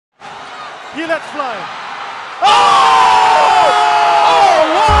He lets fly. Oh! Oh,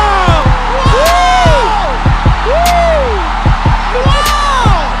 wow! Woo! Woo!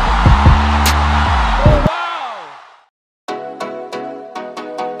 Wow! Oh, wow!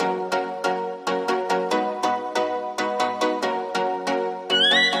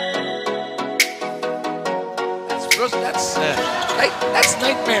 That's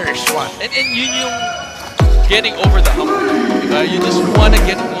nightmarish one. And yun yung getting over the hump. You just want to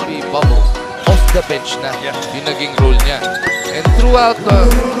get one bubble off the bench na. Yeah. Yung naging role niya. And throughout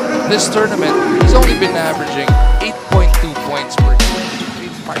this tournament, he's only been averaging 8.2 points per game.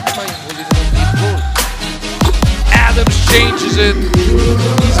 Adams changes it.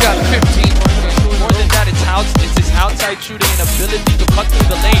 He's got 15 points. More than that, it's his outside shooting and ability to cut through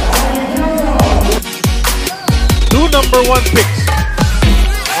the lane. 2 #1 picks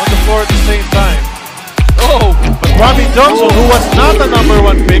on the floor at the same time. Oh! But Wami Johnson, who was not a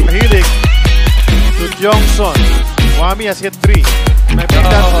 #1 pick, healing to Johnson. Wami has hit 3. May pick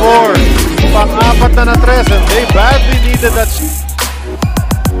that 4. Pang-apat na 3, and they badly needed that.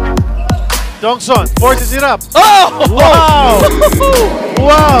 Johnson forces it up. Oh! Wow!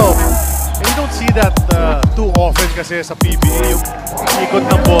 Wow! And you don't see that too often kasi sa PBA, yung ikot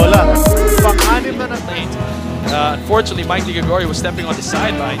ng bola. Pang-anim na lane. Unfortunately, Mikey Gregorio was stepping on the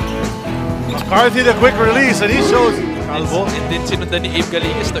sideline. McCarthy the quick release, and he shows Calvo. And then sinundan ni Abe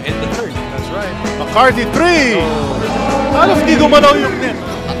Gallegos to end the third. That's right. McCarthy 3! Halos di gumalaw yung net.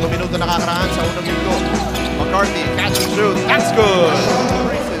 3 minuto nakakaraan sa unang minuto. McCarthy, catch and shoot. That's good!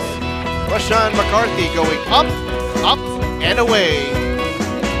 Rashawn McCarthy going up, and away.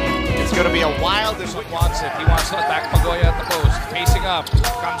 It's going to be a wild. This one wants it. He wants to attack Magoya at the post. Facing up.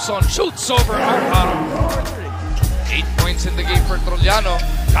 Camson shoots over Arpano. 8 points in the game for Trollano.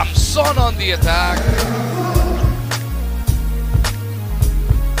 Camson on the attack.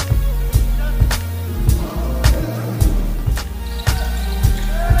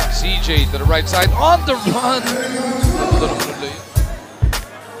 CJ to the right side on the run.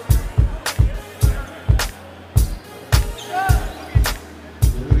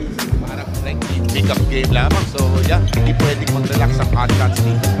 Parang pick-up game lamang. So, yeah, hindi pwedeng mag-relax ang contact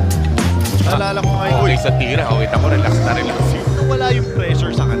dito. Naalala ko ngayon. Okay sa tira. Okay, tamo, relax na relax. Wala yung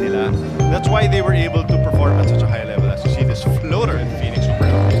pressure sa kanila. That's why they were able to perform at such a high level. As you see this floater in Phoenix Super.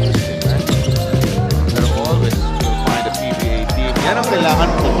 Pero always you'll find a PBA team. Yan ang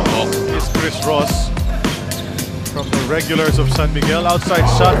kailangan pumunok. Is Chris Ross from the regulars of San Miguel. Outside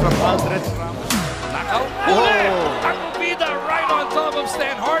shot from Aldred. Knockout. Agovida right on top of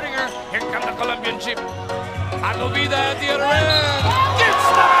Stan Hardinger. Here comes the Colombian chip. Agovida at the other end. Gets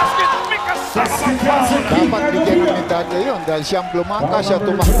the basket. Dapat bigyan ng medalya yun dahil siyang blumangka, siya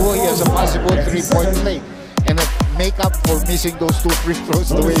tumakbo, he has a possible 3-point play and make up for missing those 2 free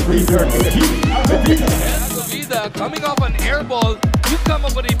throws the way he did. Agovida coming off an air ball, you come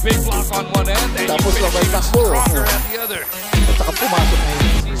up with a big block on one end and tapos you finish stronger at the other. At saka pumasok na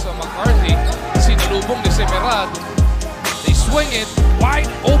yun. Cesar McCarthy, sinalubong ni Semerad. They swing it, wide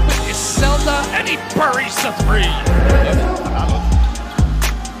open is Zelda and he buries the 3.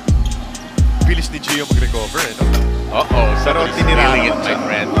 Bilis ni Gio mag-recover, eh, no? Pero tinirahan it, my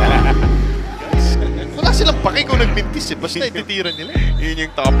friend. Wala silang paki kung nagmintis, eh. Basta ititira nila. Yun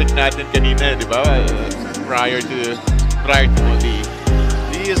yung topic natin kanina, di ba? Prior to Modi.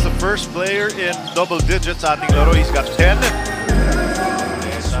 He is the first player in double digits sa ating laro. He's got 10.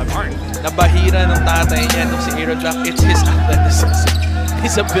 Nabahira ng tatay niya nung si Aerojack. It's his athleticism.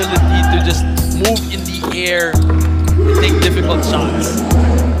 His ability to just move in the air and take difficult shots.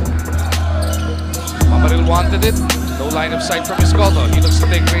 Mamaril wanted it. No line of sight from Escoto. He looks to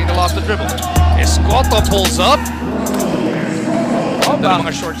take Reynal off the dribble. Escoto pulls up. Oh,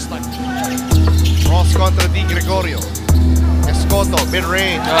 mga short slide. Cross contra Di Gregorio. Escoto,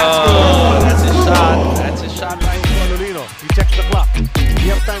 mid-range. Oh, that's his shot. That's his shot right there. He checks the clock.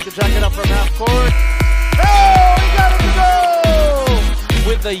 You have time to jack it up from half court. Oh, he got it to go!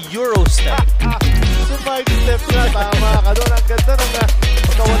 With the Euro step. Survive step na. Tama ka doon. Ang ganda ng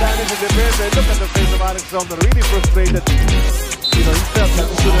pagkawala niya sa defense. Look at the face of Alexander. Really frustrated. You know, he felt that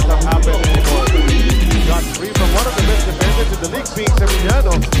shouldn't have happened anymore. He got free from one of the best defenders in the league, being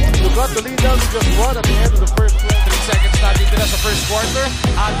Sevillano, who got the lead down to just 1 at the end of the first 3 seconds not into the first quarter.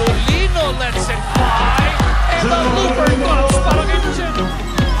 Alolino lets it fly. And the looper goes para kay Muceno.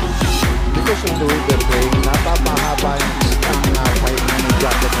 Because of the way they're playing, napapahaba yung kay Manny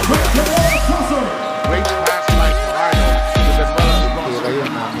Jacket na kaya. Great pass by Gerardo. Tira yun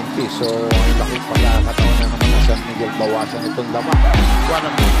namin, so ang laking pagkakataon na naman na San Miguel bawasan itong laman. What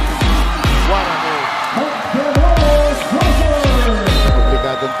a move.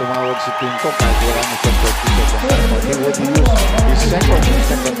 Obligadong tumawag si Team ko kahit wala na siyang 30 seconds. He would use his second 30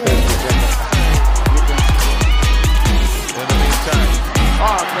 seconds. In the meantime,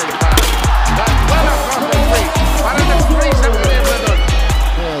 great pass. That's well across the plate. Para nag-freeze ang pinesa doon.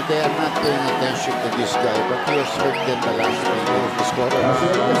 Yeah, they are not paying attention to this guy, but he has hurt them the last time of the scorer.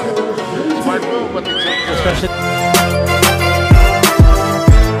 Smart move, but the change especially.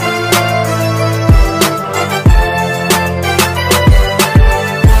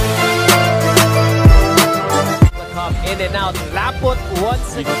 In and out, Laput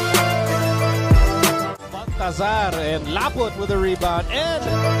once again. Baltazar and Laput with a rebound and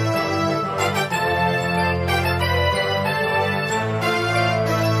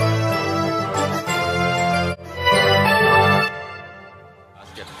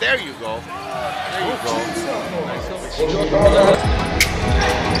There you go. There you go.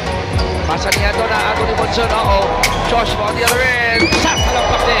 Pasa niya doon na ako ni Monson. Josh on the other end. Shot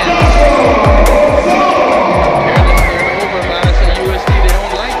palagpak din. Over para sa USD. They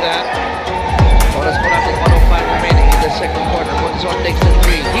don't like that. Oras po natin 105 remaining in the second quarter. Monson takes the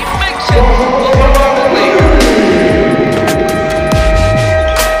three. He makes it over normally.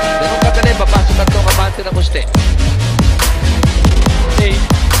 Ganun kadali. Babasa na ito kabante na muste. Hey.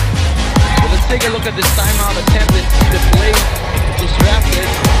 Let's take a look at this timeout attempt. The play distracted.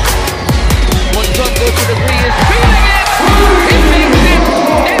 Monson goes to the three. Is feeling it. He makes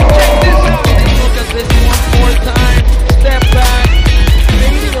it. And check this out. Take a look at this one more time. Step back.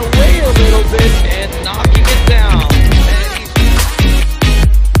 Fading away a little bit and knocking it down. And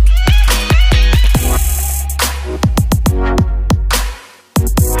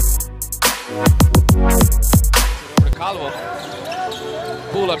over to Caldwell.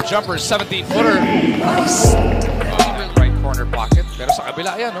 Pull-up jumper, 17-footer. Nice. Right corner pocket. Pero sa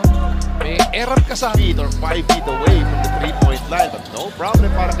kabila yan, no? May error ka sa... 8 or 5 feet away from the 3-point line, but no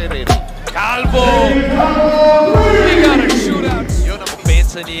problem para kay Rene. Calvo! He got a shootout. yun ang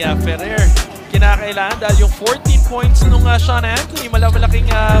pensa ni Ferrer. Kinakailangan dahil yung 14 points nung Sean Anthony,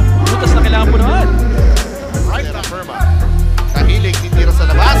 malaking butas na kailangan punuan. Right na Firma. Kahilig, titira sa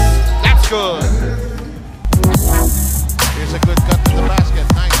labas. That's good. Here's a good cut to the basket.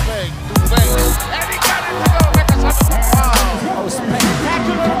 Nice fake. Two fakes. And he got it to go. Oh,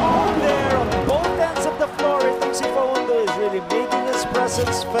 spectacular home there on both ends of the floor. It looks like Fondo is really making his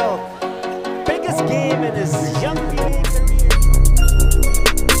presence felt. Biggest game in his young PBA career.